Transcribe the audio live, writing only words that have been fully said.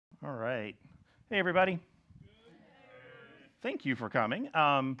All right. Hey, everybody. Thank you for coming.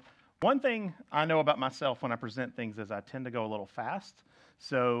 One thing I know about myself when I present things is I tend to go a little fast.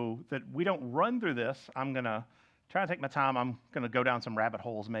 So that we don't run through this, I'm going to try to take my time. I'm going to go down some rabbit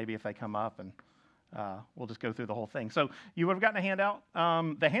holes maybe if they come up, and we'll just go through the whole thing. So you would have gotten a handout.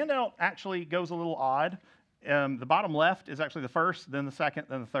 The handout actually goes a little odd. The bottom left is actually the first, then the second,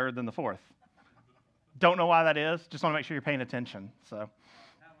 then the third, then the fourth. Don't know why that is. Just want to make sure you're paying attention. So.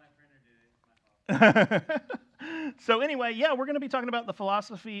 So anyway, yeah, we're going to be talking about the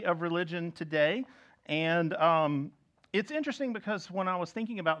philosophy of religion today. And it's interesting because when I was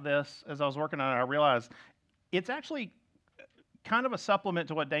thinking about this, as I was working on it, I realized it's actually kind of a supplement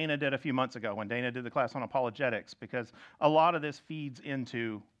to what Dana did a few months ago when Dana did the class on apologetics, because a lot of this feeds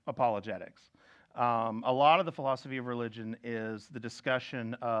into apologetics. A lot of the philosophy of religion is the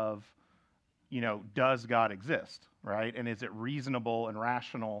discussion of, does God exist, right? And is it reasonable and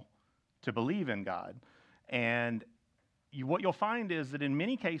rational to believe in God? And what you'll find is that in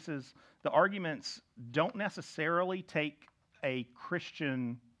many cases, the arguments don't necessarily take a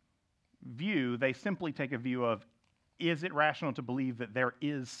Christian view. They simply take a view of, is it rational to believe that there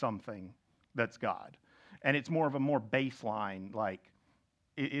is something that's God? And it's more of a more baseline, like,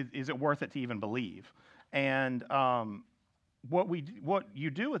 is it worth it to even believe? And what you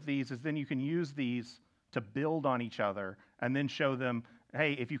do with these is then you can use these to build on each other and then show them,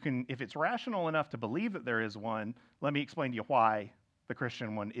 hey, if it's rational enough to believe that there is one, let me explain to you why the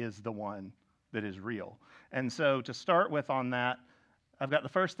Christian one is the one that is real. And so to start with on that, I've got the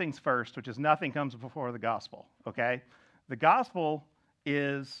first things first, which is nothing comes before the gospel, okay? The gospel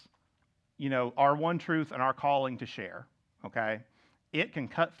is, our one truth and our calling to share, okay? It can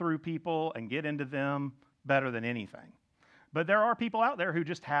cut through people and get into them better than anything. But there are people out there who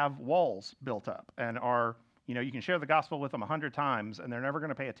just have walls built up and are, you can share the gospel with them 100 times and they're never going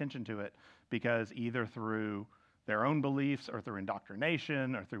to pay attention to it because either through their own beliefs or through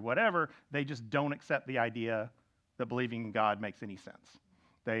indoctrination or through whatever, they just don't accept the idea that believing in God makes any sense.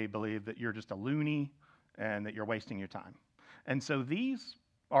 They believe that you're just a loony and that you're wasting your time. And so these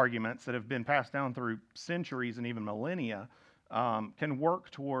arguments that have been passed down through centuries and even millennia can work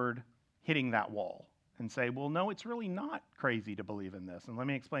toward hitting that wall and say, well, no, it's really not crazy to believe in this. And let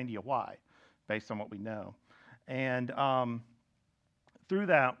me explain to you why, based on what we know. And through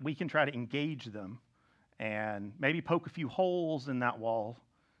that, we can try to engage them and maybe poke a few holes in that wall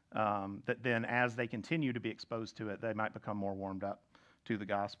that then, as they continue to be exposed to it, they might become more warmed up to the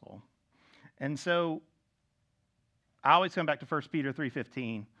gospel. And so I always come back to 1 Peter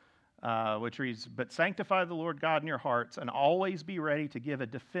 3:15, which reads, "But sanctify the Lord God in your hearts, and always be ready to give a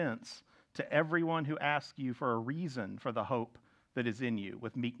defense to everyone who asks you for a reason for the hope that is in you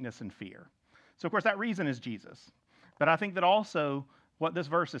with meekness and fear." So, of course, that reason is Jesus. But I think that also what this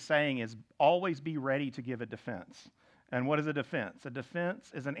verse is saying is always be ready to give a defense. And what is a defense? A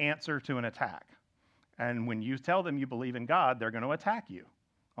defense is an answer to an attack. And when you tell them you believe in God, they're going to attack you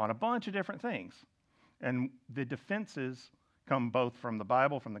on a bunch of different things. And the defenses come both from the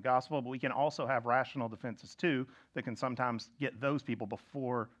Bible, from the gospel, but we can also have rational defenses too that can sometimes get those people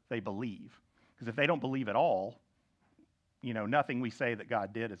before they believe. Because if they don't believe at all, nothing we say that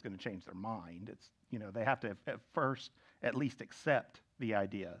God did is going to change their mind. It's, they have to at first at least accept the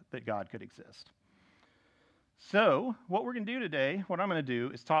idea that God could exist. So what we're going to do today, what I'm going to do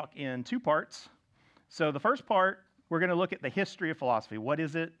is talk in two parts. So the first part, we're going to look at the history of philosophy. What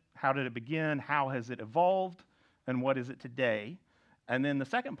is it? How did it begin? How has it evolved? And what is it today? And then the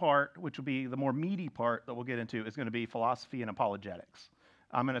second part, which will be the more meaty part that we'll get into, is going to be philosophy and apologetics.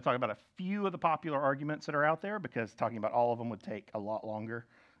 I'm going to talk about a few of the popular arguments that are out there because talking about all of them would take a lot longer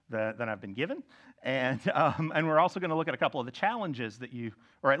than I've been given. And we're also going to look at a couple of the challenges that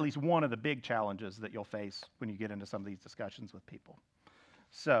or at least one of the big challenges that you'll face when you get into some of these discussions with people.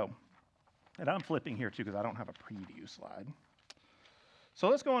 So, and I'm flipping here too because I don't have a preview slide. So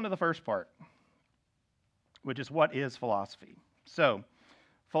let's go on to the first part, which is what is philosophy. So,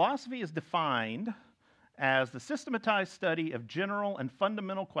 philosophy is defined as the systematized study of general and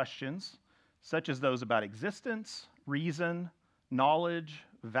fundamental questions, such as those about existence, reason, knowledge,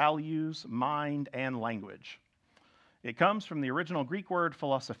 values, mind, and language. It comes from the original Greek word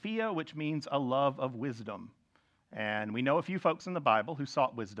philosophia, which means a love of wisdom. And we know a few folks in the Bible who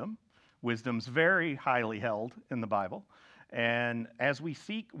sought wisdom. Wisdom's very highly held in the Bible. And as we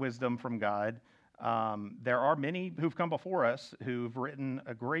seek wisdom from God, there are many who've come before us who've written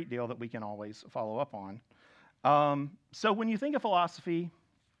a great deal that we can always follow up on. So when you think of philosophy,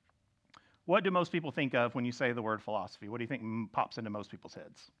 what do most people think of when you say the word philosophy? What do you think pops into most people's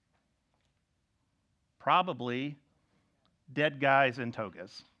heads? Probably dead guys in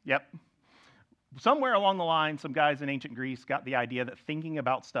togas, Yep. Somewhere along the line, some guys in ancient Greece got the idea that thinking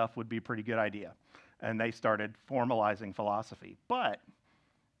about stuff would be a pretty good idea, and they started formalizing philosophy. But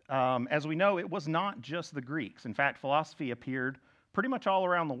as we know, it was not just the Greeks. In fact, philosophy appeared pretty much all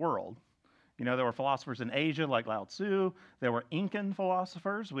around the world. You know, there were philosophers in Asia like Lao Tzu. There were Incan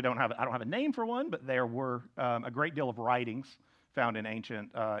philosophers. I don't have a name for one, but there were a great deal of writings found in ancient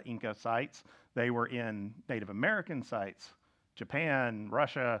Inca sites. They were in Native American sites, Japan,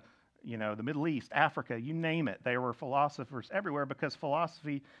 Russia, you know, the Middle East, Africa, you name it. There were philosophers everywhere because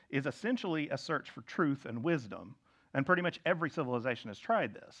philosophy is essentially a search for truth and wisdom. And pretty much every civilization has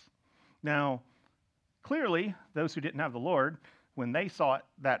tried this. Now, clearly, those who didn't have the Lord, when they sought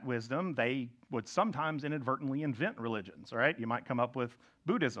that wisdom, they would sometimes inadvertently invent religions, right? You might come up with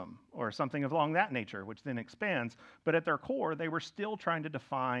Buddhism or something along that nature, which then expands. But at their core, they were still trying to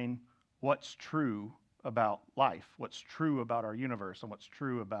define what's true about life, what's true about our universe, and what's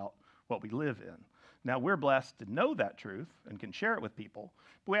true about what we live in. Now, we're blessed to know that truth and can share it with people,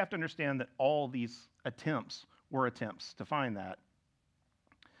 but we have to understand that all these attempts were attempts to find that.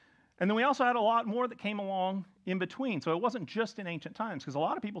 And then we also had a lot more that came along in between. So it wasn't just in ancient times, because a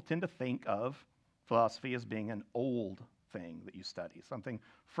lot of people tend to think of philosophy as being an old thing that you study, something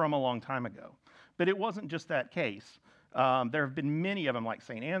from a long time ago. But it wasn't just that case. There have been many of them, like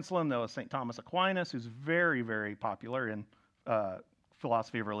St. Anselm, there was St. Thomas Aquinas, who's very, very popular in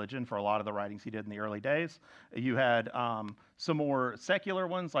philosophy of religion for a lot of the writings he did in the early days. You had some more secular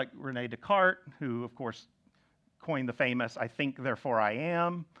ones like Rene Descartes, who, of course, coined the famous "I think, therefore I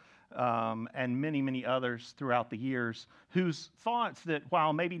am," and many, many others throughout the years, whose thoughts that,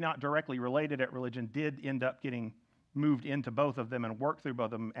 while maybe not directly related at religion, did end up getting moved into both of them and worked through both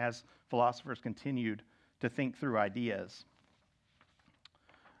of them as philosophers continued to think through ideas.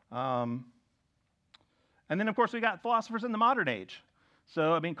 And then, of course, we got philosophers in the modern age.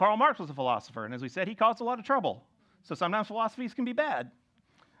 So, I mean, Karl Marx was a philosopher, and as we said, he caused a lot of trouble. So sometimes philosophies can be bad.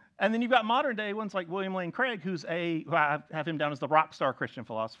 And then you've got modern day ones like William Lane Craig, who I have him down as the rock star Christian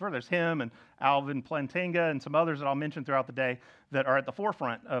philosopher. There's him and Alvin Plantinga and some others that I'll mention throughout the day that are at the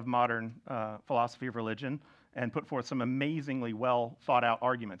forefront of modern philosophy of religion and put forth some amazingly well thought out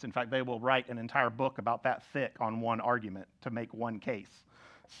arguments. In fact, they will write an entire book about that thick on one argument to make one case.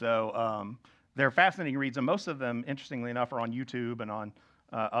 So they're fascinating reads, and most of them, interestingly enough, are on YouTube and on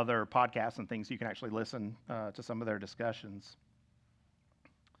other podcasts and things. So you can actually listen to some of their discussions.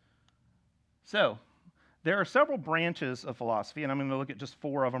 So, there are several branches of philosophy, and I'm going to look at just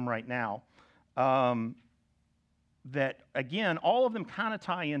 4 of them right now, that, again, all of them kind of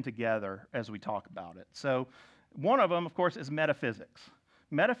tie in together as we talk about it. So, one of them, of course, is metaphysics.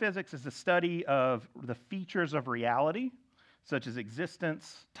 Metaphysics is the study of the features of reality, such as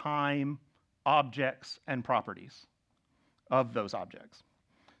existence, time, objects, and properties of those objects.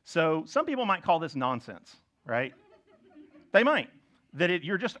 So, some people might call this nonsense, right? They might. That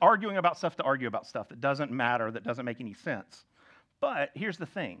you're just arguing about stuff to argue about stuff that doesn't matter, that doesn't make any sense. But here's the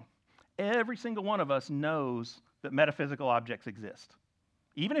thing. Every single one of us knows that metaphysical objects exist.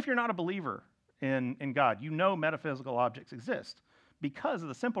 Even if you're not a believer in God, you know metaphysical objects exist because of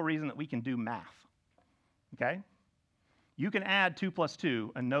the simple reason that we can do math. Okay? You can add 2 plus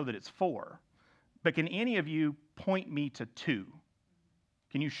 2 and know that it's 4. But can any of you point me to 2?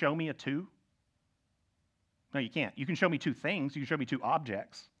 Can you show me a 2? No, you can't. You can show me 2 things. You can show me 2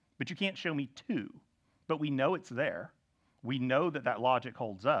 objects, but you can't show me 2. But we know it's there. We know that that logic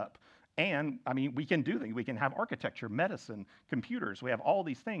holds up. And, I mean, we can do things. We can have architecture, medicine, computers. We have all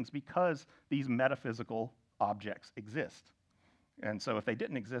these things because these metaphysical objects exist. And so if they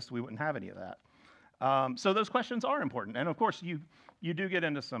didn't exist, we wouldn't have any of that. So those questions are important. And, of course, you do get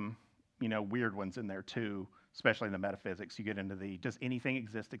into some, weird ones in there, too, especially in the metaphysics. You get into the, does anything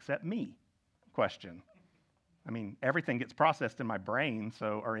exist except me question. I mean, everything gets processed in my brain,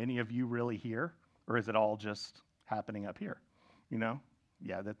 so are any of you really here? Or is it all just happening up here?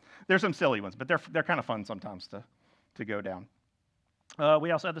 Yeah, there's some silly ones, but they're kind of fun sometimes to go down.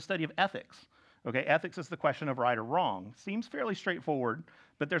 We also have the study of ethics. Okay, ethics is the question of right or wrong. Seems fairly straightforward,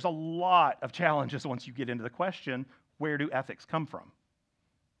 but there's a lot of challenges once you get into the question, where do ethics come from?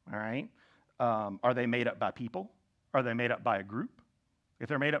 All right? Are they made up by people? Are they made up by a group? If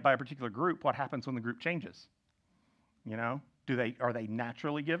they're made up by a particular group, what happens when the group changes? Are they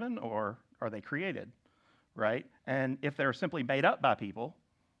naturally given or are they created, right? And if they're simply made up by people,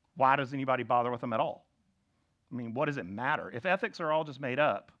 why does anybody bother with them at all? I mean, what does it matter? If ethics are all just made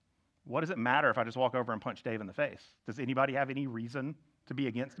up, what does it matter if I just walk over and punch Dave in the face? Does anybody have any reason to be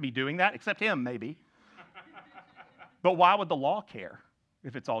against me doing that? Except him, maybe. But why would the law care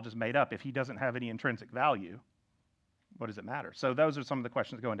if it's all just made up, if he doesn't have any intrinsic value? What does it matter? So those are some of the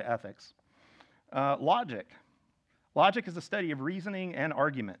questions that go into ethics. Logic. Logic is the study of reasoning and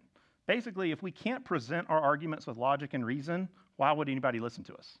argument. Basically, if we can't present our arguments with logic and reason, why would anybody listen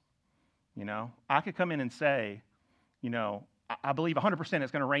to us? You know, I could come in and say, you know, I believe 100%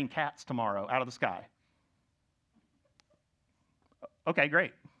 it's going to rain cats tomorrow out of the sky. Okay,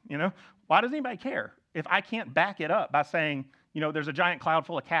 great. You know, why does anybody care if I can't back it up by saying, you know, there's a giant cloud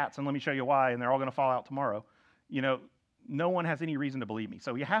full of cats and let me show you why, and they're all going to fall out tomorrow? You know, no one has any reason to believe me.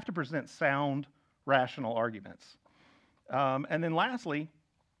 So you have to present sound, rational arguments. And then lastly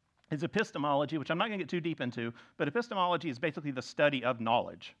is epistemology, which I'm not going to get too deep into, but epistemology is basically the study of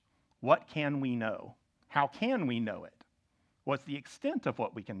knowledge. What can we know? How can we know it? What's the extent of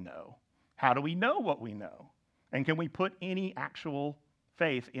what we can know? How do we know what we know? And can we put any actual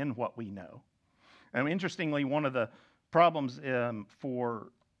faith in what we know? And interestingly, one of the problems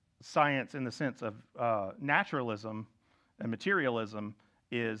for science in the sense of naturalism and materialism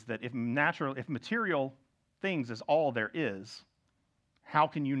is that if material things is all there is, how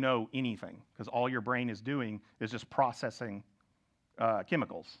can you know anything? Because all your brain is doing is just processing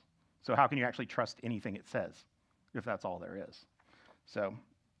chemicals. So how can you actually trust anything it says if that's all there is? So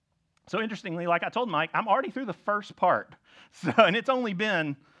interestingly, like I told Mike, I'm already through the first part. And it's only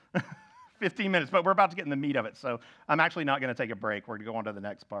been 15 minutes, but we're about to get in the meat of it. So I'm actually not going to take a break. We're going to go on to the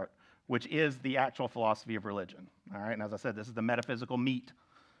next part, which is the actual philosophy of religion. All right, and as I said, this is the metaphysical meat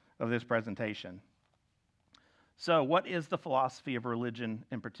of this presentation. So what is the philosophy of religion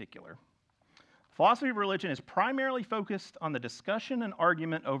in particular? Philosophy of religion is primarily focused on the discussion and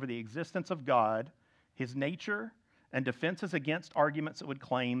argument over the existence of God, his nature, and defenses against arguments that would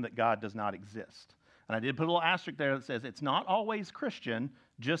claim that God does not exist. And I did put a little asterisk there that says it's not always Christian,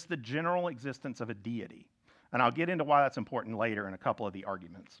 just the general existence of a deity. And I'll get into why that's important later in a couple of the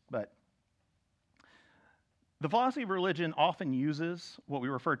arguments. But the philosophy of religion often uses what we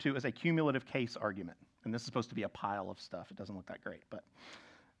refer to as a cumulative case argument. And this is supposed to be a pile of stuff. It doesn't look that great. But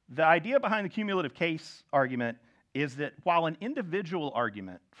the idea behind the cumulative case argument is that while an individual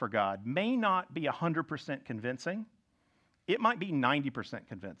argument for God may not be 100% convincing, it might be 90%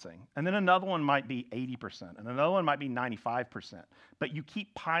 convincing. And then another one might be 80%. And another one might be 95%. But you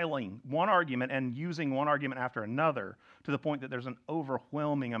keep piling one argument and using one argument after another to the point that there's an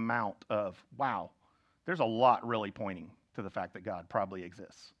overwhelming amount of, wow, there's a lot really pointing to the fact that God probably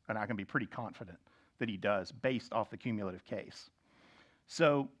exists. And I can be pretty confident that he does based off the cumulative case.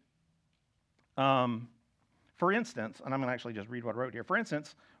 So, for instance, and I'm going to actually just read what I wrote here. For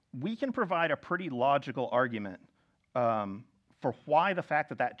instance, we can provide a pretty logical argument for why the fact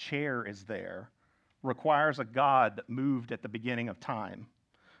that that chair is there requires a God that moved at the beginning of time.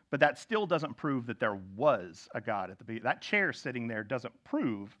 But that still doesn't prove that there was a God at the beginning. That chair sitting there doesn't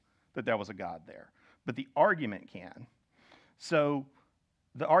prove that there was a God there. But the argument can. So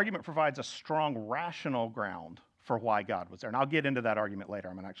the argument provides a strong rational ground for why God was there. And I'll get into that argument later.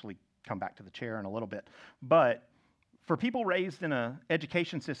 I'm going to actually come back to the chair in a little bit. But for people raised in an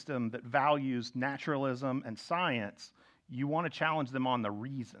education system that values naturalism and science, you want to challenge them on the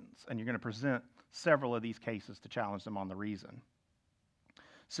reasons. And you're going to present several of these cases to challenge them on the reason.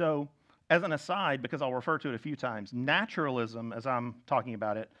 So as an aside, because I'll refer to it a few times, naturalism, as I'm talking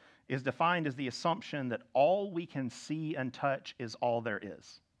about it, is defined as the assumption that all we can see and touch is all there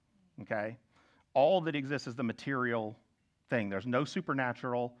is. Okay? All that exists is the material thing. There's no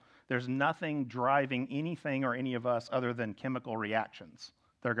supernatural. There's nothing driving anything or any of us other than chemical reactions.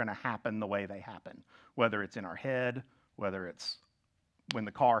 They're going to happen the way they happen, whether it's in our head, whether it's when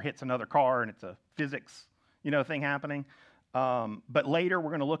the car hits another car and it's a physics, thing happening. But later we're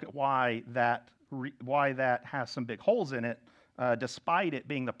going to look at why that has some big holes in it, despite it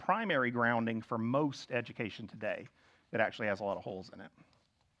being the primary grounding for most education today. It actually has a lot of holes in it.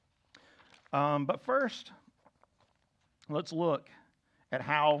 But first, let's look at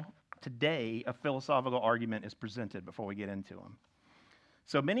how today a philosophical argument is presented before we get into them.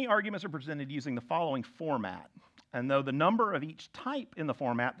 So many arguments are presented using the following format. And though the number of each type in the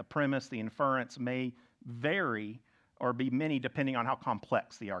format, the premise, the inference, may vary or be many depending on how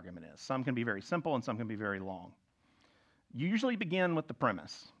complex the argument is. Some can be very simple and some can be very long. You usually begin with the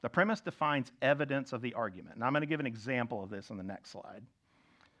premise. The premise defines evidence of the argument. And I'm going to give an example of this on the next slide.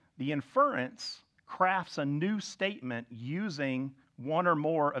 The inference crafts a new statement using one or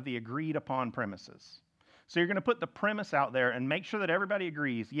more of the agreed upon premises. So you're going to put the premise out there and make sure that everybody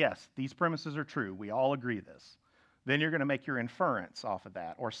agrees, yes, these premises are true. We all agree this. Then you're going to make your inference off of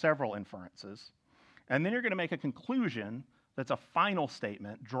that, or several inferences. And then you're going to make a conclusion that's a final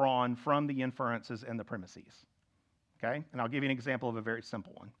statement drawn from the inferences and the premises. Okay? And I'll give you an example of a very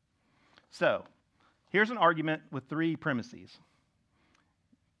simple one. So Here's an argument with three premises.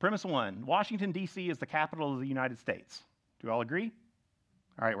 Premise one, Washington, D.C. is the capital of the United States. Do you all agree?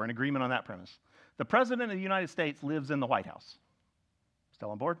 All right, we're in agreement on that premise. The President of the United States lives in the White House. Still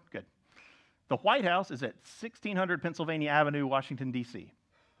on board? Good. The White House is at 1600 Pennsylvania Avenue, Washington, D.C.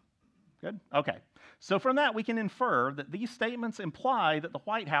 Good? Okay. So from that, we can infer that these statements imply that the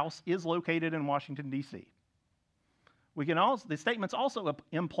White House is located in Washington, D.C. The statements also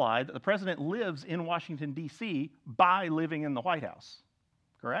imply that the President lives in Washington, D.C. by living in the White House.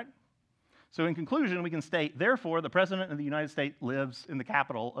 Correct? So in conclusion, we can state, therefore, the President of the United States lives in the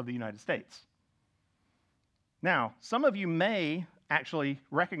capital of the United States. Now, some of you may actually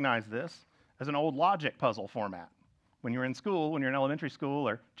recognize this as an old logic puzzle format. When you're in school, when you're in elementary school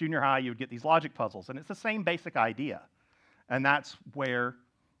or junior high, you would get these logic puzzles, and it's the same basic idea. And that's where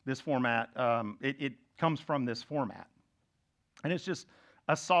this format, it comes from this format. And it's just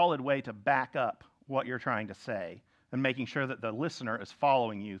a solid way to back up what you're trying to say and making sure that the listener is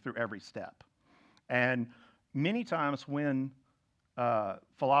following you through every step. And many times when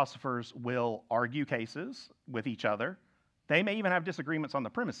philosophers will argue cases with each other, they may even have disagreements on the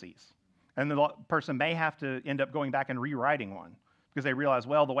premises. And the person may have to end up going back and rewriting one because they realize,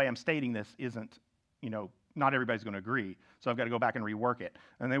 well, the way I'm stating this isn't, not everybody's going to agree, so I've got to go back and rework it.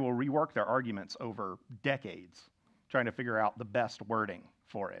 And they will rework their arguments over decades, trying to figure out the best wording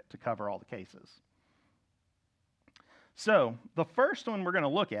for it to cover all the cases. So the first one we're going to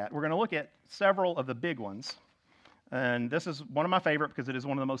look at several of the big ones. And this is one of my favorite because it is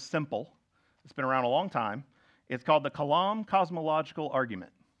one of the most simple. It's been around a long time. It's called the Kalam cosmological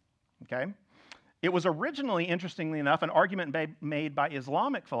argument. Okay? It was originally, interestingly enough, an argument made by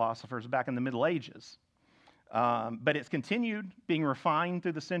Islamic philosophers back in the Middle Ages. But it's continued being refined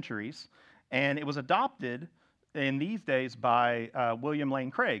through the centuries, and it was adopted in these days by William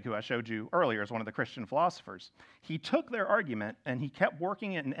Lane Craig, who I showed you earlier as one of the Christian philosophers. He took their argument and he kept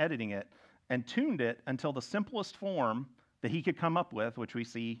working it and editing it and tuned it until the simplest form that he could come up with, which we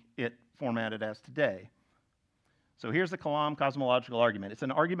see it formatted as today. So here's the Kalam cosmological argument. It's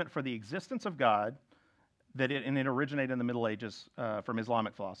an argument for the existence of God, and it originated in the Middle Ages from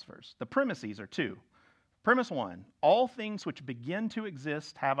Islamic philosophers. The premises are two. Premise one, all things which begin to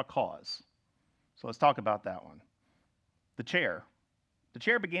exist have a cause. So let's talk about that one. The chair. The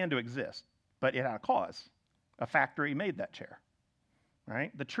chair began to exist, but it had a cause. A factory made that chair.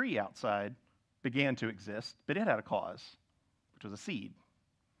 Right? The tree outside began to exist, but it had a cause, which was a seed.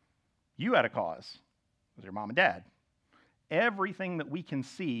 You had a cause. It was your mom and dad. Everything that we can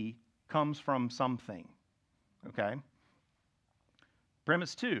see comes from something. Okay?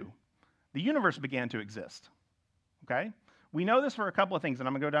 Premise two, the universe began to exist. Okay? We know this for a couple of things, and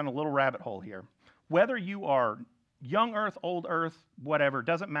I'm going to go down a little rabbit hole here. Whether you are young Earth, old Earth, whatever,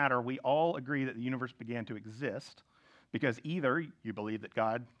 doesn't matter. We all agree that the universe began to exist because either you believe that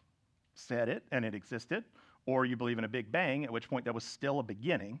God said it and it existed, or you believe in a Big Bang, at which point there was still a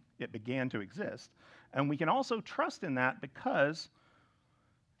beginning. It began to exist. And we can also trust in that because,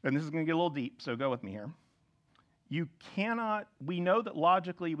 and this is going to get a little deep, so go with me here. We know that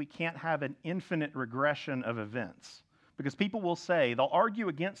logically we can't have an infinite regression of events. Because people will say, they'll argue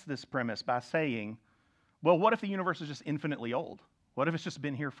against this premise by saying, well, what if the universe is just infinitely old? What if it's just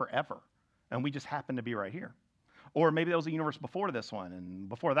been here forever and we just happen to be right here? Or maybe there was a universe before this one and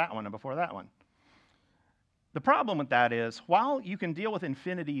before that one and before that one. The problem with that is, while you can deal with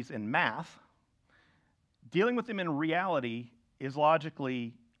infinities in math, dealing with them in reality is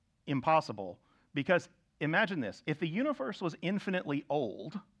logically impossible. Because imagine this, if the universe was infinitely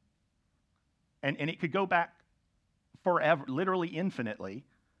old and it could go back forever, literally infinitely,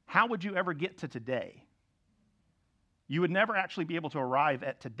 how would you ever get to today? You would never actually be able to arrive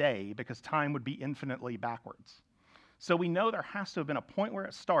at today because time would be infinitely backwards. So we know there has to have been a point where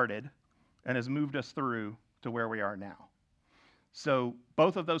it started and has moved us through to where we are now. So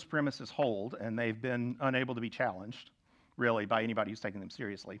both of those premises hold, and they've been unable to be challenged, really, by anybody who's taking them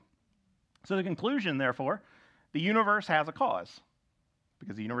seriously. So the conclusion, therefore, the universe has a cause.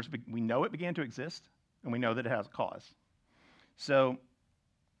 Because the universe, we know it began to exist, and we know that it has a cause. So,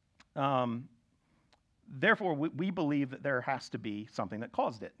 therefore, we believe that there has to be something that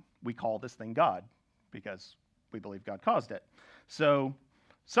caused it. We call this thing God, because we believe God caused it. So,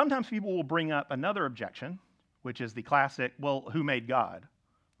 sometimes people will bring up another objection, which is the classic, well, who made God?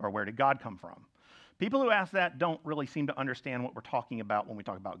 Or where did God come from? People who ask that don't really seem to understand what we're talking about when we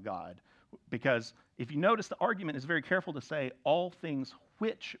talk about God. Because if you notice, the argument is very careful to say all things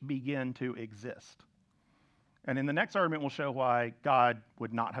which begin to exist. And in the next argument, we'll show why God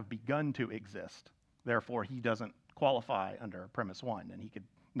would not have begun to exist. Therefore, he doesn't qualify under premise one, and he could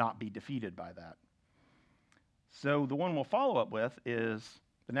not be defeated by that. So the one we'll follow up with is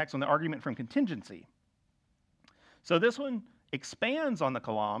the next one, the argument from contingency. So this one expands on the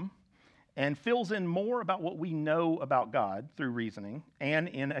kalam and fills in more about what we know about God through reasoning and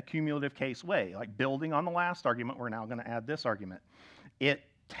in a cumulative case way, like building on the last argument, we're now going to add this argument. It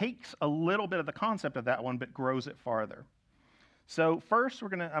takes a little bit of the concept of that one, but grows it farther. So first, I'm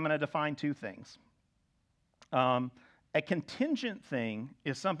going to define two things. A contingent thing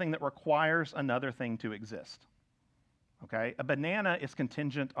is something that requires another thing to exist. Okay? A banana is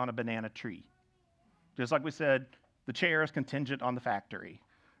contingent on a banana tree. Just like we said, the chair is contingent on the factory.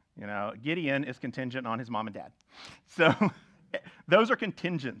 You know, Gideon is contingent on his mom and dad. So those are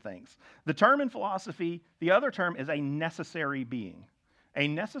contingent things. The term in philosophy, the other term is a necessary being. A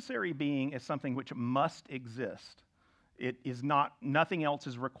necessary being is something which must exist. It is not, nothing else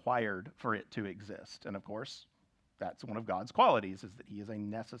is required for it to exist. And of course, that's one of God's qualities, is that he is a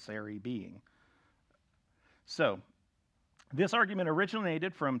necessary being. So, this argument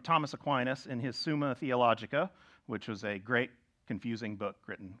originated from Thomas Aquinas in his Summa Theologica, which was a great confusing book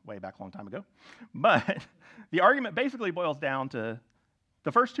written way back a long time ago. But the argument basically boils down to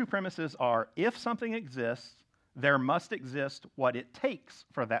the first two premises are, if something exists, there must exist what it takes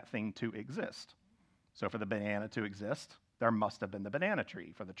for that thing to exist. So for the banana to exist, there must have been the banana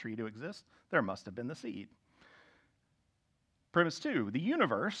tree. For the tree to exist, there must have been the seed. Premise two, the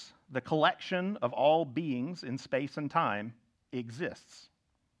universe, the collection of all beings in space and time, exists.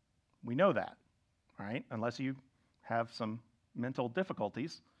 We know that, right? Unless you have some mental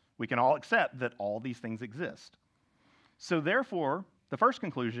difficulties, we can all accept that all these things exist. So therefore, the first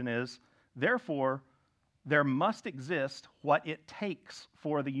conclusion is, therefore, there must exist what it takes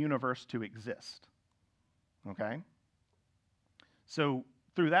for the universe to exist. Okay? So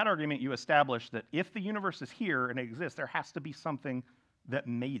through that argument, you establish that if the universe is here and it exists, there has to be something that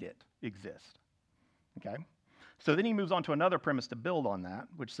made it exist. Okay? So then he moves on to another premise to build on that,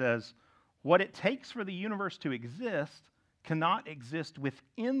 which says, what it takes for the universe to exist cannot exist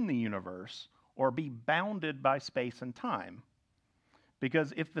within the universe or be bounded by space and time.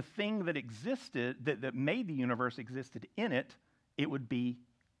 Because if the thing that existed, that made the universe existed in it, it would be,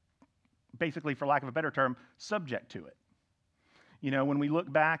 basically, for lack of a better term, subject to it. You know, when we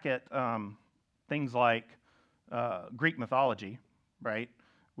look back at things like Greek mythology, right?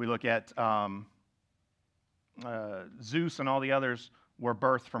 We look at Zeus and all the others were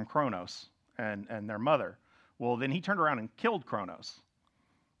birthed from Kronos and their mother. Well, then he turned around and killed Kronos,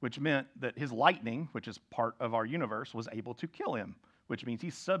 which meant that his lightning, which is part of our universe, was able to kill him, which means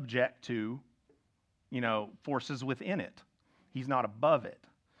he's subject to, you know, forces within it. He's not above it.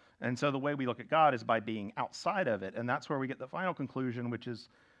 And so the way we look at God is by being outside of it, and that's where we get the final conclusion, which is,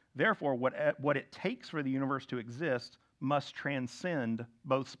 therefore, what it takes for the universe to exist must transcend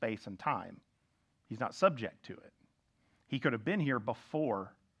both space and time. He's not subject to it. He could have been here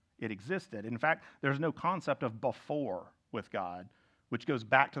before it existed. In fact, there's no concept of before with God, which goes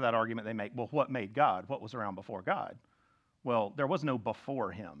back to that argument they make, well, what made God? What was around before God? Well, there was no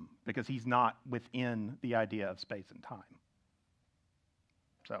before him, because he's not within the idea of space and time.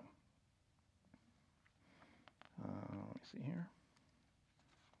 So, let me see here.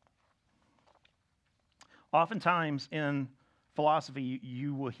 Oftentimes in philosophy,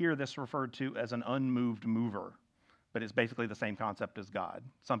 you will hear this referred to as an unmoved mover, but it's basically the same concept as God,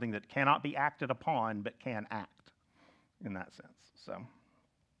 something that cannot be acted upon, but can act in that sense.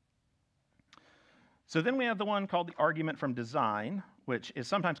 So then we have the one called the argument from design, which is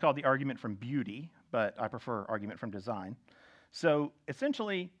sometimes called the argument from beauty, but I prefer argument from design. So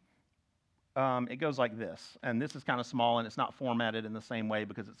essentially, it goes like this, and this is kind of small and it's not formatted in the same way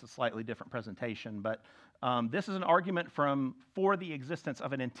because it's a slightly different presentation, but this is an argument for the existence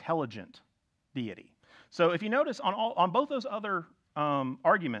of an intelligent deity. So if you notice on both those other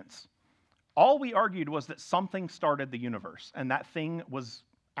arguments, all we argued was that something started the universe, and that thing was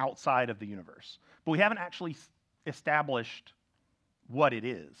outside of the universe. But we haven't actually established what it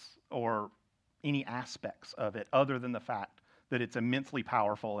is or any aspects of it other than the fact that it's immensely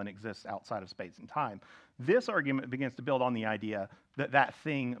powerful and exists outside of space and time. This argument begins to build on the idea that that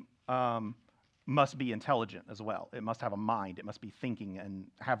thing must be intelligent as well. It must have a mind. It must be thinking and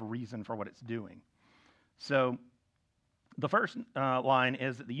have a reason for what it's doing. So the first line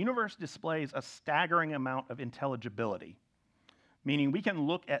is that the universe displays a staggering amount of intelligibility, meaning we can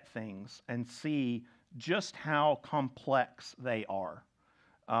look at things and see just how complex they are.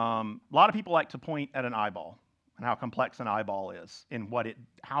 A lot of people like to point at an eyeball and how complex an eyeball is and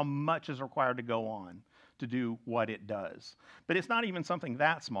how much is required to go on to do what it does. But it's not even something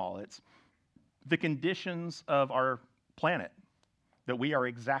that small. It's the conditions of our planet that we are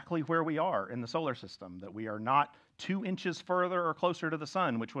exactly where we are in the solar system, that we are not 2 inches further or closer to the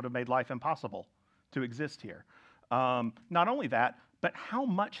sun, which would have made life impossible to exist here. Not only that, but how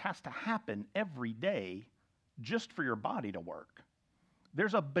much has to happen every day just for your body to work?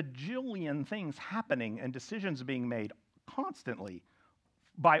 There's a bajillion things happening and decisions being made constantly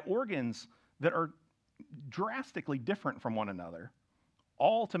by organs that are drastically different from one another,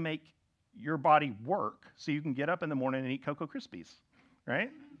 all to make your body work so you can get up in the morning and eat Cocoa Krispies,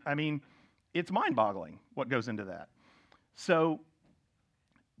 right? I mean, it's mind-boggling what goes into that. So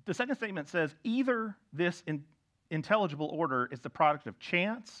the second statement says either this intelligible order is the product of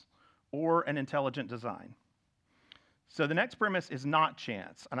chance or an intelligent design. So the next premise is not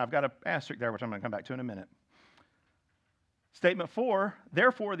chance, and I've got an asterisk there, which I'm going to come back to in a minute. Statement 4,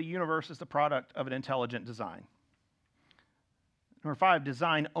 therefore the universe is the product of an intelligent design. Number 5,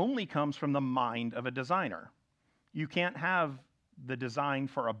 design only comes from the mind of a designer. You can't have the design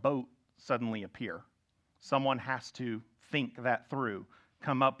for a boat suddenly appear. Someone has to think that through,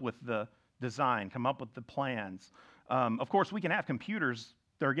 come up with the design, come up with the plans. Of course, we can have computers.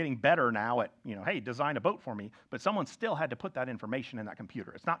 They're getting better now at, hey, design a boat for me, but someone still had to put that information in that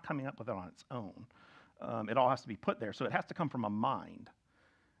computer. It's not coming up with it on its own. It all has to be put there, so it has to come from a mind.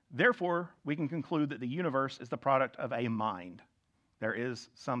 Therefore, we can conclude that the universe is the product of a mind. There is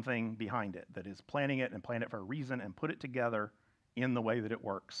something behind it that is planning it and planned it for a reason and put it together in the way that it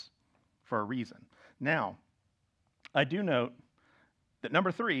works for a reason. Now, I do note that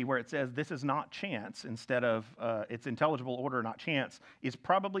number 3, where it says this is not chance instead of it's intelligible order, not chance, is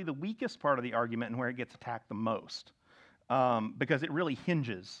probably the weakest part of the argument and where it gets attacked the most. Because it really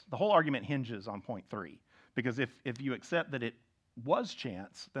hinges, the whole argument hinges on point 3. Because if you accept that it was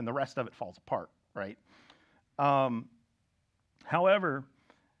chance, then the rest of it falls apart, right? However,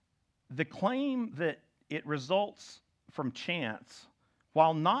 the claim that it results from chance,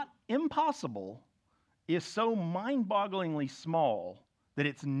 while not impossible, is so mind-bogglingly small that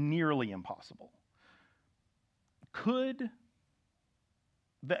it's nearly impossible. Could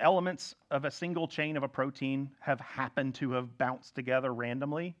the elements of a single chain of a protein have happened to have bounced together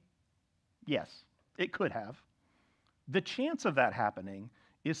randomly? Yes, it could have. The chance of that happening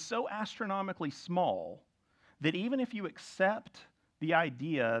is so astronomically small that even if you accept the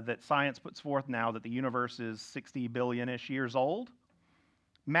idea that science puts forth now that the universe is 60 billion-ish years old,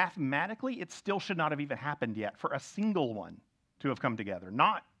 mathematically, it still should not have even happened yet for a single one to have come together.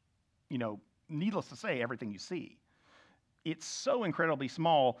 Not, needless to say, everything you see. It's so incredibly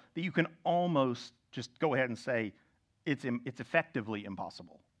small that you can almost just go ahead and say it's effectively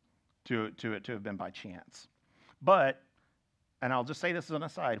impossible to have been by chance. But, and I'll just say this as an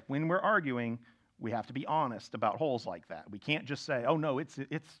aside, when we're arguing, we have to be honest about holes like that. We can't just say, oh no, it's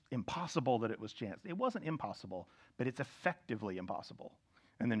impossible that it was chance. It wasn't impossible, but it's effectively impossible.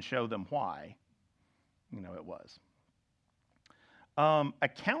 And then show them why, it was. A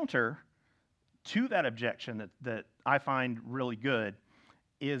counter to that objection that I find really good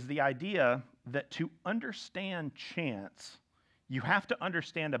is the idea that to understand chance, you have to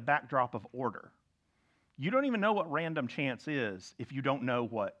understand a backdrop of order. You don't even know what random chance is if you don't know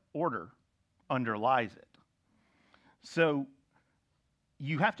what order underlies it. So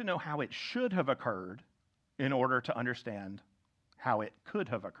you have to know how it should have occurred in order to understand how it could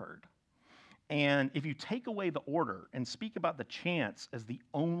have occurred. And if you take away the order and speak about the chance as the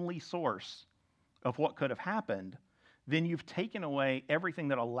only source of what could have happened, then you've taken away everything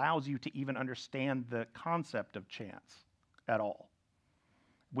that allows you to even understand the concept of chance at all.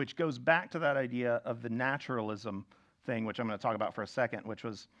 Which goes back to that idea of the naturalism thing, which I'm going to talk about for a second, which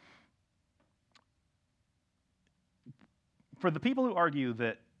was for the people who argue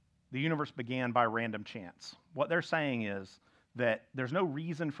that the universe began by random chance, what they're saying is that there's no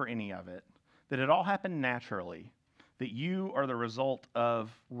reason for any of it, that it all happened naturally, that you are the result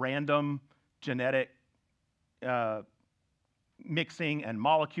of random genetic mixing and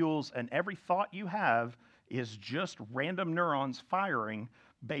molecules, and every thought you have is just random neurons firing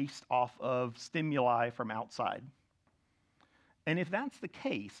based off of stimuli from outside. And if that's the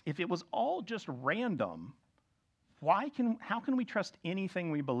case, if it was all just random, how can we trust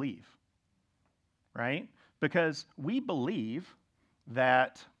anything we believe? Right? Because we believe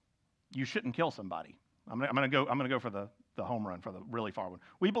that you shouldn't kill somebody. I'm gonna go for the home run, for the really far one.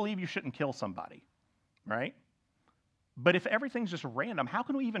 We believe you shouldn't kill somebody, right? But if everything's just random, how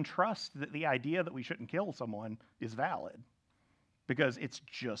can we even trust that the idea that we shouldn't kill someone is valid? Because it's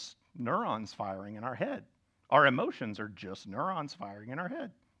just neurons firing in our head. Our emotions are just neurons firing in our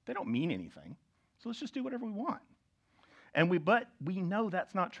head. They don't mean anything. So let's just do whatever we want. But we know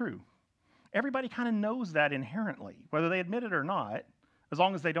that's not true. Everybody kind of knows that inherently. Whether they admit it or not, as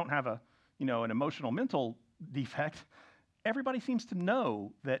long as they don't have an emotional mental defect, everybody seems to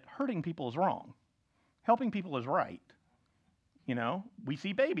know that hurting people is wrong. Helping people is right. We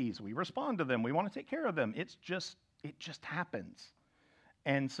see babies, we respond to them, we want to take care of them. It just happens.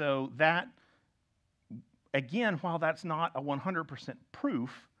 And so that, again, while that's not a 100%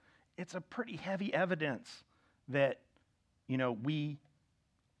 proof, it's a pretty heavy evidence that, we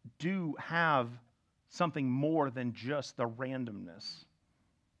do have something more than just the randomness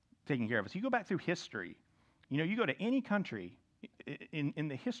taking care of us. You go back through history, you go to any country in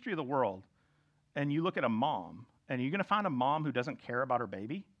the history of the world, and you look at a mom, and you're going to find a mom who doesn't care about her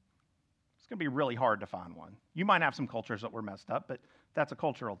baby. It's going to be really hard to find one. You might have some cultures that were messed up, but that's a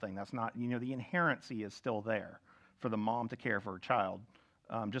cultural thing. That's not, the inherency is still there for the mom to care for her child,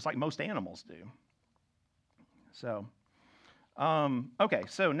 just like most animals do. So, okay,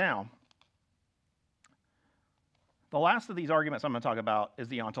 so now, the last of these arguments I'm going to talk about is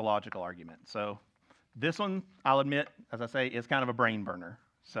the ontological argument. So this one, I'll admit, as I say, is kind of a brain burner.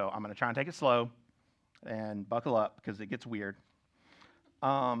 So I'm going to try and take it slow and buckle up because it gets weird.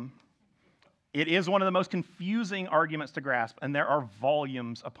 It is one of the most confusing arguments to grasp, and there are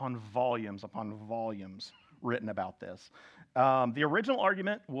volumes upon volumes upon volumes written about this. The original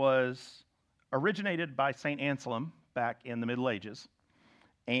argument was originated by St. Anselm back in the Middle Ages,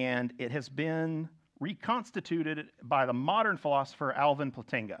 and it has been reconstituted by the modern philosopher Alvin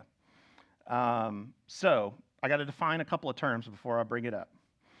Plantinga. So I got to define a couple of terms before I bring it up.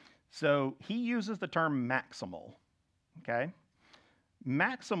 So he uses the term maximal, okay?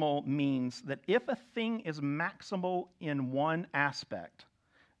 Maximal means that if a thing is maximal in one aspect,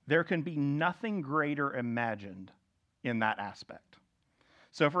 there can be nothing greater imagined in that aspect.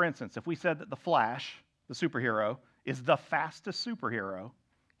 So for instance, if we said that the Flash, the superhero, is the fastest superhero,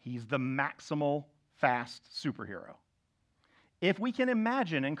 he's the maximal fast superhero. If we can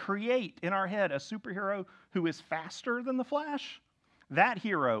imagine and create in our head a superhero who is faster than the Flash, that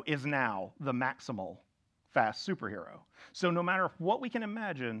hero is now the maximal fast superhero. So no matter what we can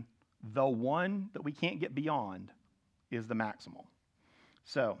imagine, the one that we can't get beyond is the maximal.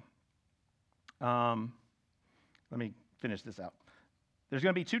 So let me finish this out. There's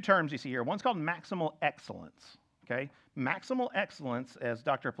going to be two terms you see here. One's called maximal excellence. Okay? Maximal excellence, as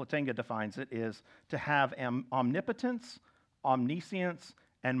Dr. Plantinga defines it, is to have omnipotence, omniscience,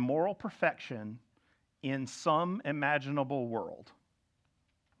 and moral perfection in some imaginable world.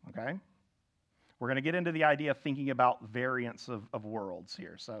 Okay? We're going to get into the idea of thinking about variants of worlds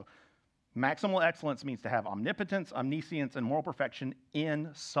here. So maximal excellence means to have omnipotence, omniscience, and moral perfection in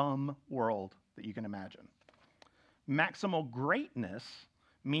some world that you can imagine. Maximal greatness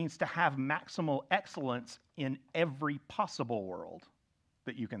means to have maximal excellence in every possible world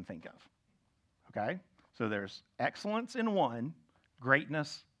that you can think of. Okay? So there's excellence in one,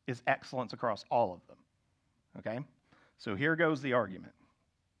 greatness is excellence across all of them. Okay? So here goes the argument.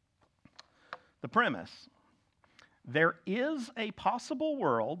 The premise: there is a possible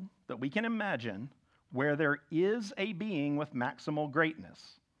world that we can imagine where there is a being with maximal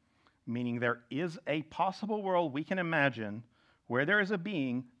greatness, meaning there is a possible world we can imagine where there is a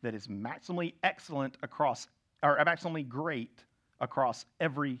being that is maximally excellent across, or maximally great across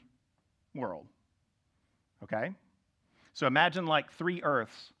every world. Okay? So imagine like 3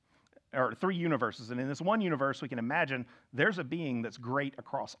 Earths, or 3 universes, and in this one universe we can imagine there's a being that's great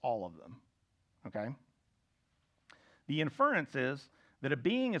across all of them. Okay? The inference is that a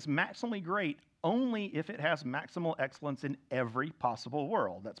being is maximally great only if it has maximal excellence in every possible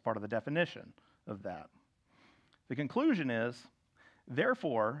world. That's part of the definition of that. The conclusion is,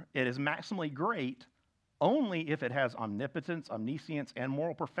 therefore, it is maximally great only if it has omnipotence, omniscience, and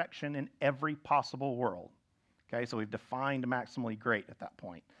moral perfection in every possible world. Okay, so we've defined maximally great at that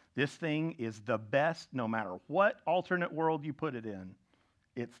point. This thing is the best no matter what alternate world you put it in.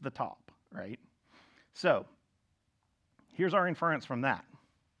 It's the top, right? So, here's our inference from that.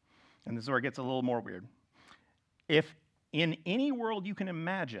 And this is where it gets a little more weird. If in any world you can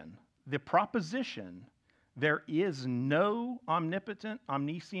imagine, the proposition there is no omnipotent,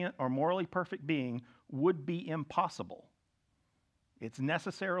 omniscient, or morally perfect being would be impossible. It's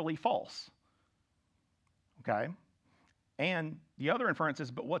necessarily false. Okay? And the other inference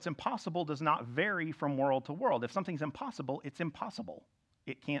is, but what's impossible does not vary from world to world. If something's impossible, it's impossible.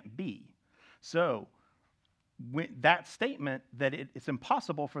 It can't be. So, that statement that it's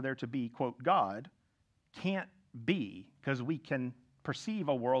impossible for there to be, quote, God, can't be, because we can perceive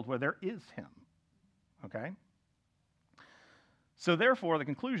a world where there is him. Okay? So therefore, the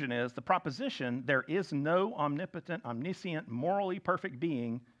conclusion is the proposition there is no omnipotent, omniscient, morally perfect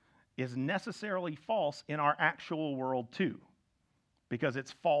being is necessarily false in our actual world too. because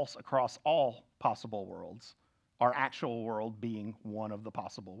it's false across all possible worlds, our actual world being one of the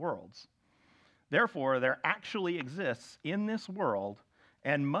possible worlds. Therefore, there actually exists in this world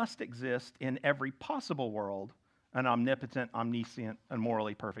and must exist in every possible world an omnipotent, omniscient, and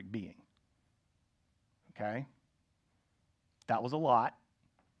morally perfect being. Okay? That was a lot.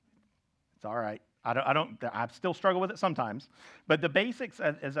 It's all right. I still struggle with it sometimes. But the basics,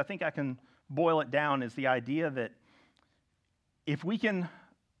 as I think I can boil it down, is the idea that if we can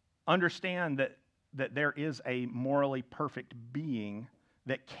understand that there is a morally perfect being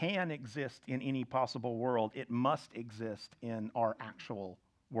that can exist in any possible world, it must exist in our actual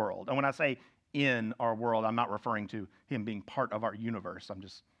world. And when I say in our world, I'm not referring to him being part of our universe. I'm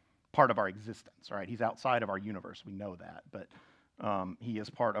just part of our existence, right? He's outside of our universe. We know that, but he is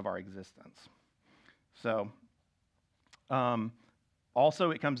part of our existence. So,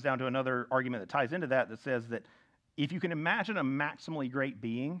 also it comes down to another argument that ties into that says that if you can imagine a maximally great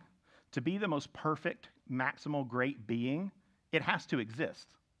being, to be the most perfect, maximal great being, it has to exist.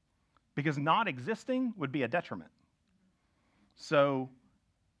 Because not existing would be a detriment. So,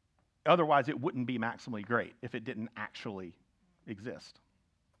 otherwise it wouldn't be maximally great if it didn't actually exist.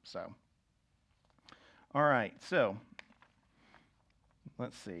 So, all right, so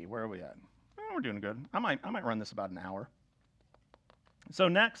let's see, where are we at? We're doing good. I might run this about an hour. So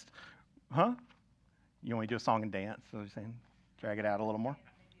next, you want me to do a song and dance? So you're saying, drag it out a little more?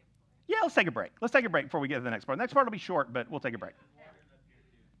 Yeah, let's take a break. Let's take a break before we get to the next part. The next part will be short, but we'll take a break.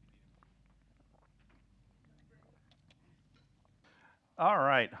 All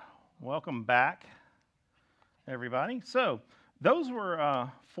right, welcome back, everybody. So those were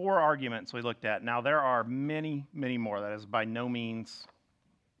 4 arguments we looked at. Now there are many, many more. That is by no means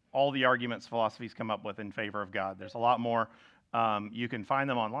all the arguments philosophies come up with in favor of God. There's a lot more. You can find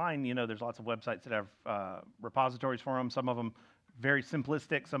them online. You know, there's lots of websites that have repositories for them. Some of them very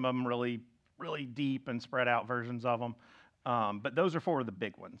simplistic. Some of them really, really deep and spread out versions of them. But those are 4 of the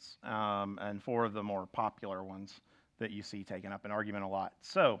big ones and 4 of the more popular ones that you see taken up in argument a lot.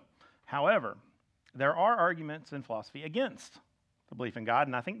 So, however, there are arguments in philosophy against the belief in God,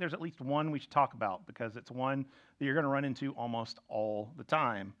 and I think there's at least one we should talk about because it's one that you're going to run into almost all the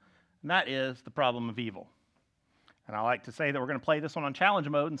time, and that is the problem of evil. And I like to say that we're going to play this one on challenge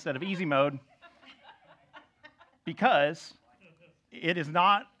mode instead of easy mode because it is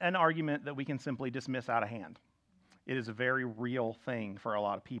not an argument that we can simply dismiss out of hand. It is a very real thing for a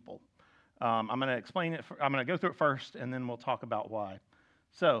lot of people. I'm going to explain it. I'm going to go through it first, and then we'll talk about why.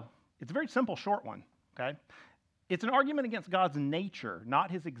 So it's a very simple, short one, okay? It's an argument against God's nature, not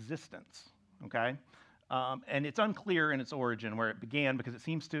his existence, okay? And it's unclear in its origin where it began because it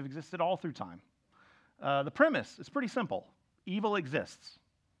seems to have existed all through time. The premise is pretty simple. Evil exists.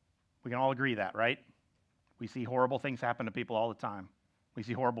 We can all agree that, right? We see horrible things happen to people all the time. We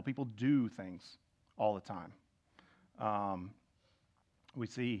see horrible people do things all the time. We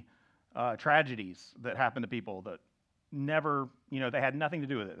see tragedies that happen to people that never, they had nothing to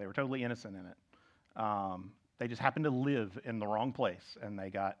do with it. They were totally innocent in it. They just happened to live in the wrong place and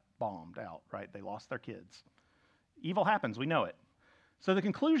they got bombed out, right? They lost their kids. Evil happens, we know it. So the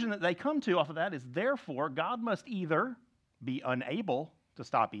conclusion that they come to off of that is, therefore, God must either be unable to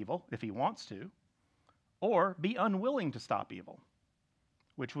stop evil if he wants to, or be unwilling to stop evil,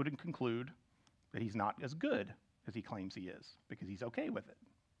 which would conclude that he's not as good as he claims he is, because he's okay with it.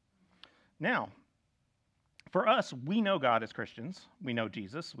 Now, for us, we know God as Christians. We know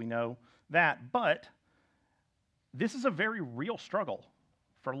Jesus. We know that. But this is a very real struggle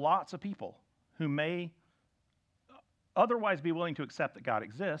for lots of people who may otherwise be willing to accept that God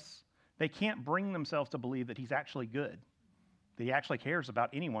exists. They can't bring themselves to believe that he's actually good, that he actually cares about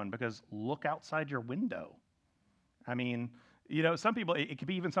anyone, because look outside your window. I mean, some people, it could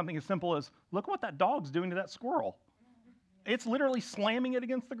be even something as simple as, look what that dog's doing to that squirrel. It's literally slamming it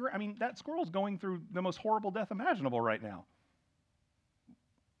against the ground. I mean, that squirrel's going through the most horrible death imaginable right now.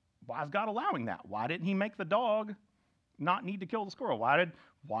 Why is God allowing that? Why didn't he make the dog not need to kill the squirrel?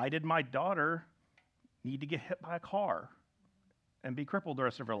 Why did my daughter need to get hit by a car and be crippled the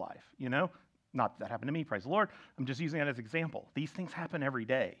rest of her life? Not that that happened to me, praise the Lord. I'm just using that as an example. These things happen every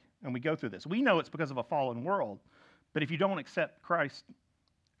day, and we go through this. We know it's because of a fallen world, but if you don't accept Christ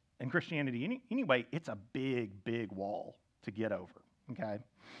and Christianity anyway, it's a big, big wall to get over, okay?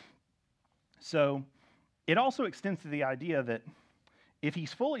 So it also extends to the idea that if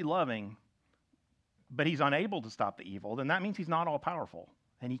he's fully loving, but he's unable to stop the evil, then that means he's not all-powerful,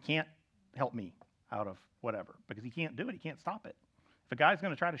 and he can't help me out of whatever, because he can't do it. He can't stop it. If a guy's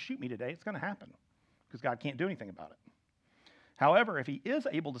going to try to shoot me today, it's going to happen, because God can't do anything about it. However, if he is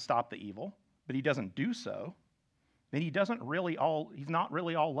able to stop the evil, but he doesn't do so, then he's not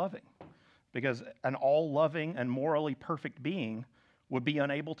really all loving, because an all-loving and morally perfect being would be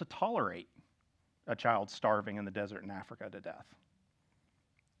unable to tolerate a child starving in the desert in Africa to death,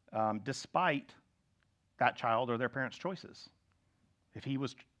 despite that child or their parents' choices. If he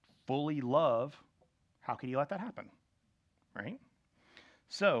was fully love, how could he let that happen, right?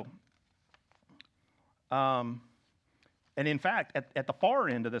 So, and in fact, at the far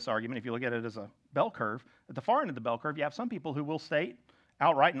end of this argument, if you look at it as a bell curve, at the far end of the bell curve, you have some people who will state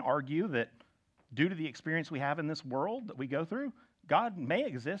outright and argue that due to the experience we have in this world that we go through, God may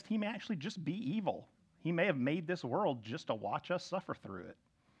exist. He may actually just be evil. He may have made this world just to watch us suffer through it.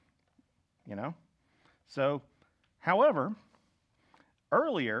 You know? So, however,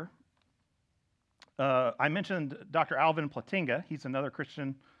 earlier, I mentioned Dr. Alvin Plantinga. He's another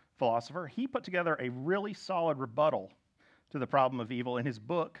Christian philosopher. He put together a really solid rebuttal to the problem of evil in his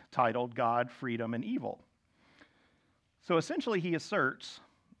book titled God, Freedom, and Evil. So essentially, he asserts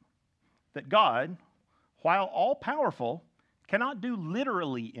that God, while all-powerful, cannot do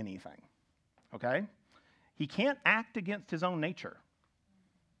literally anything, okay? He can't act against his own nature,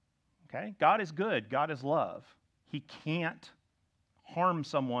 okay? God is good. God is love. He can't harm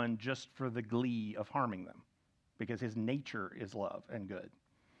someone just for the glee of harming them, because his nature is love and good.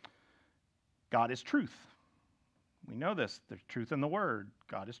 God is truth. We know this. There's truth in the Word.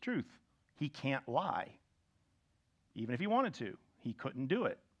 God is truth. He can't lie. Even if he wanted to, he couldn't do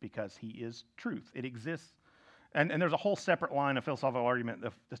it because he is truth. It exists. And there's a whole separate line of philosophical argument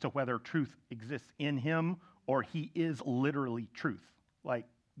as to whether truth exists in him or he is literally truth. Like,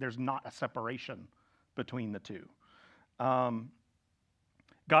 there's not a separation between the two.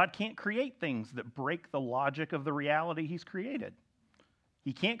 God can't create things that break the logic of the reality he's created.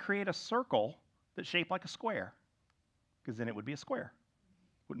 He can't create a circle that's shaped like a square, because then it would be a square.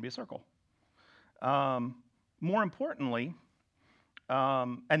 It wouldn't be a circle. More importantly,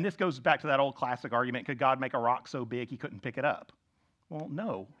 and this goes back to that old classic argument, could God make a rock so big he couldn't pick it up? Well,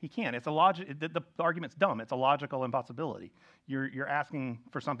 no, he can't. It's the argument's dumb. It's a logical impossibility. You're asking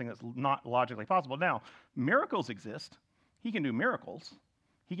for something that's not logically possible. Now, miracles exist. He can do miracles.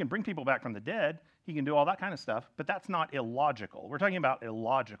 He can bring people back from the dead. He can do all that kind of stuff, but that's not illogical. We're talking about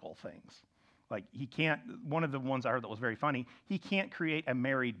illogical things. Like, he can't, one of the ones I heard that was very funny, he can't create a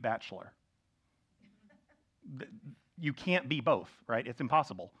married bachelor. You can't be both, right? It's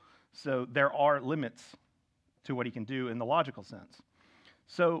impossible. So there are limits to what he can do in the logical sense.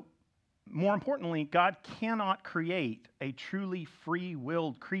 So, more importantly, God cannot create a truly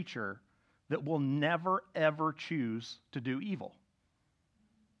free-willed creature that will never, ever choose to do evil,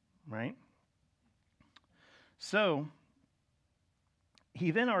 right? So,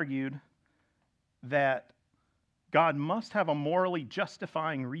 he then argued that God must have a morally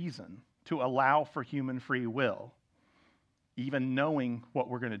justifying reason to allow for human free will, even knowing what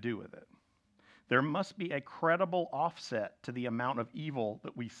we're going to do with it. There must be a credible offset to the amount of evil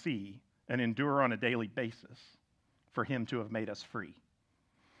that we see and endure on a daily basis for him to have made us free.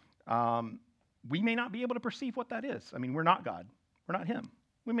 We may not be able to perceive what that is. I mean, we're not God. We're not him.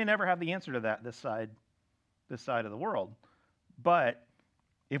 We may never have the answer to that this side of the world. But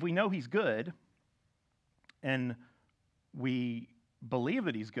if we know he's good and we believe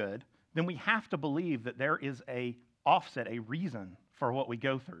that he's good, then we have to believe that there is a offset, a reason for what we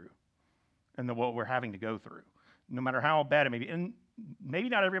go through and what we're having to go through, no matter how bad it may be. And maybe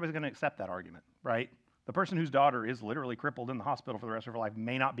not everybody's going to accept that argument, right? The person whose daughter is literally crippled in the hospital for the rest of her life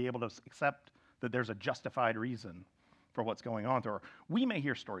may not be able to accept that there's a justified reason for what's going on to her. We may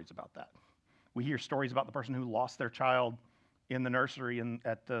hear stories about that. We hear stories about the person who lost their child in the nursery and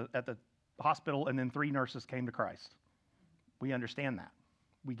at the hospital, and then 3 nurses came to Christ. We understand that.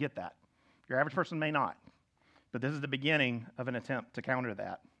 We get that. Your average person may not. But this is the beginning of an attempt to counter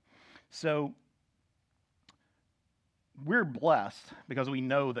that. So we're blessed because we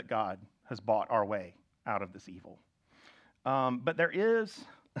know that God has bought our way out of this evil. But there is,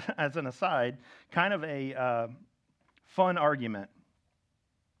 as an aside, kind of a fun argument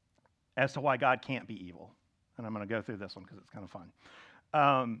as to why God can't be evil. And I'm going to go through this one because it's kind of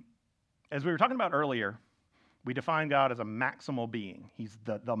fun. As we were talking about earlier, we define God as a maximal being. He's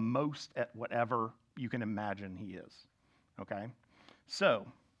the most at whatever you can imagine he is, okay? So,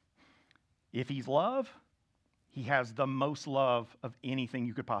 if he's love, he has the most love of anything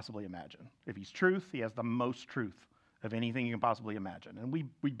you could possibly imagine. If he's truth, he has the most truth of anything you can possibly imagine. And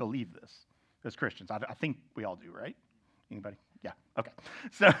we believe this as Christians. I think we all do, right? Anybody? Yeah, okay.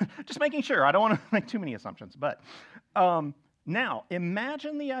 So, just making sure. I don't want to make too many assumptions. But now,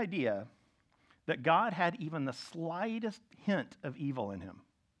 imagine the idea that God had even the slightest hint of evil in him.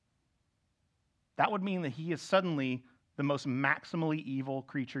 that would mean that he is suddenly the most maximally evil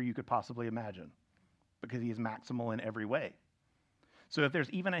creature you could possibly imagine, because he is maximal in every way. So if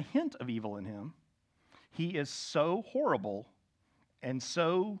there's even a hint of evil in him, he is so horrible and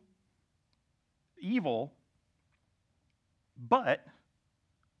so evil, but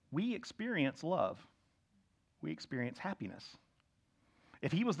we experience love. We experience happiness.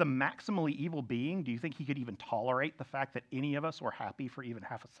 If he was the maximally evil being, do you think he could even tolerate the fact that any of us were happy for even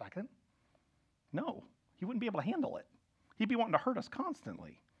half a second? No, he wouldn't be able to handle it. He'd be wanting to hurt us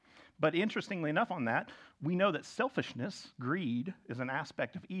constantly. But interestingly enough on that, we know that selfishness, greed, is an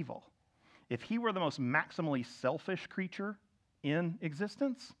aspect of evil. If he were the most maximally selfish creature in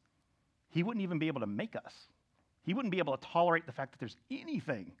existence, he wouldn't even be able to make us. He wouldn't be able to tolerate the fact that there's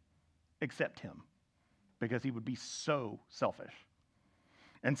anything except him, because he would be so selfish.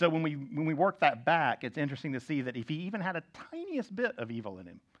 And so when we work that back, it's interesting to see that if he even had a tiniest bit of evil in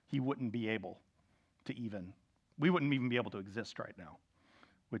him, he wouldn't be able to we wouldn't even be able to exist right now,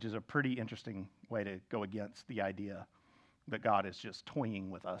 which is a pretty interesting way to go against the idea that God is just toying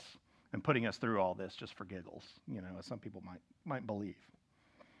with us and putting us through all this just for giggles, as some people might believe.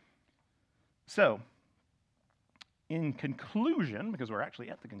 So, in conclusion, because we're actually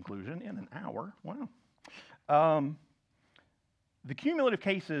at the conclusion in an hour, wow. The cumulative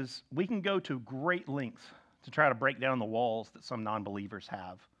cases, we can go to great lengths to try to break down the walls that some non-believers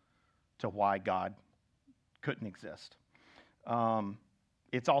have to why God couldn't exist.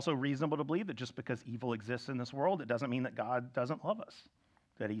 It's also reasonable to believe that just because evil exists in this world, it doesn't mean that God doesn't love us,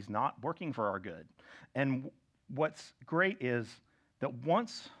 that he's not working for our good. And what's great is that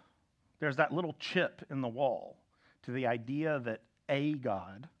once there's that little chip in the wall to the idea that a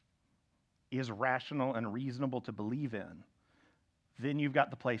God is rational and reasonable to believe in, then you've got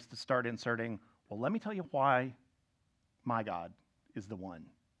the place to start inserting, well, let me tell you why my God is the one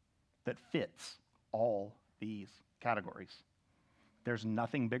that fits all these categories. There's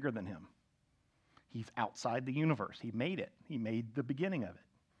nothing bigger than him. He's outside the universe. He made it. He made the beginning of it.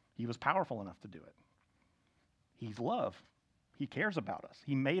 He was powerful enough to do it. He's love. He cares about us.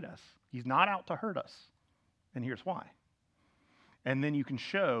 He made us. He's not out to hurt us. And here's why. And then you can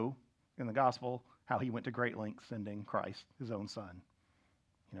show in the gospel how he went to great lengths sending Christ, his own son,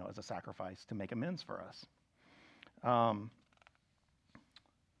 as a sacrifice to make amends for us.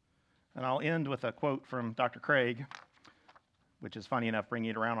 And I'll end with a quote from Dr. Craig, which is funny enough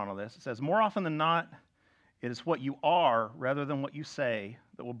bringing it around on all this. It says, more often than not, it is what you are rather than what you say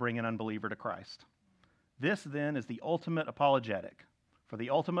that will bring an unbeliever to Christ. This, then, is the ultimate apologetic. For the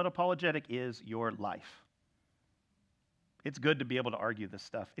ultimate apologetic is your life. It's good to be able to argue this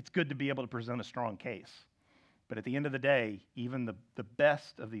stuff. It's good to be able to present a strong case. But at the end of the day, even the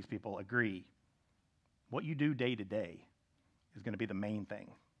best of these people agree what you do day to day is going to be the main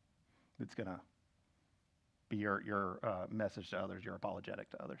thing that's going to be your message to others, your apologetic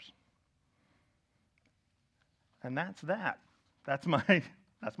to others. And that's that. That's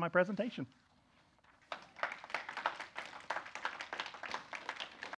my presentation.